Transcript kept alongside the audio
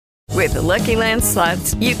With the Lucky Land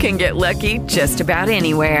Slots, you can get lucky just about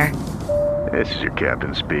anywhere. This is your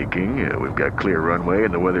captain speaking. We've got clear runway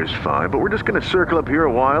and the weather's fine, but we're just going to circle up here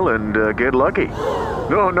a while and get lucky.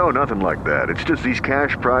 No, nothing like that. It's just these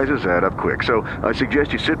cash prizes add up quick. So I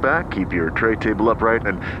suggest you sit back, keep your tray table upright,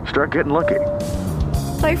 and start getting lucky.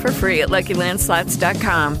 Play for free at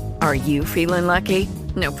LuckyLandSlots.com. Are you feeling lucky?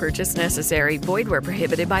 No purchase necessary. Void where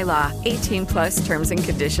prohibited by law. 18 plus terms and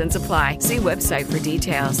conditions apply. See website for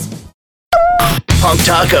details. Punk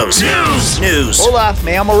Tacos News. Hola,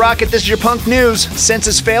 me llamo Rocket. This is your Punk News.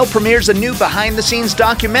 Census Fail premieres a new behind-the-scenes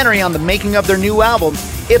documentary on the making of their new album,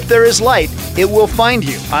 If There Is Light, It Will Find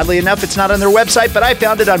You. Oddly enough, it's not on their website, but I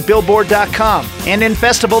found it on Billboard.com. And in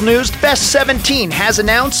festival news, Best 17 has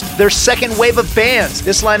announced their second wave of bands.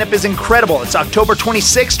 This lineup is incredible. It's October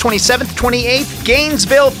 26th, 27th, 28th,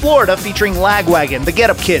 Gainesville, Florida, featuring Lagwagon, The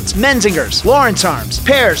Get Up Kids, Menzingers, Lawrence Arms,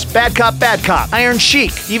 Pears, Bad Cop, Iron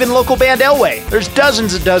Chic, even local band Elway. There's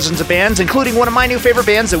dozens of bands, including one of my new favorite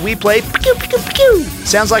bands that we play.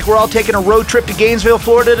 Sounds like we're all taking a road trip to Gainesville,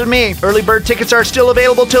 Florida to me. Early bird tickets are still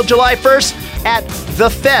available till July 1st at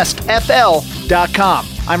thefestfl.com.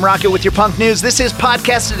 I'm Rocket with your Punk News. This is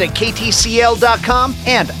podcasted at ktcl.com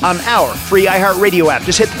and on our free iHeartRadio app.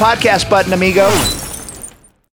 Just hit the podcast button, amigo.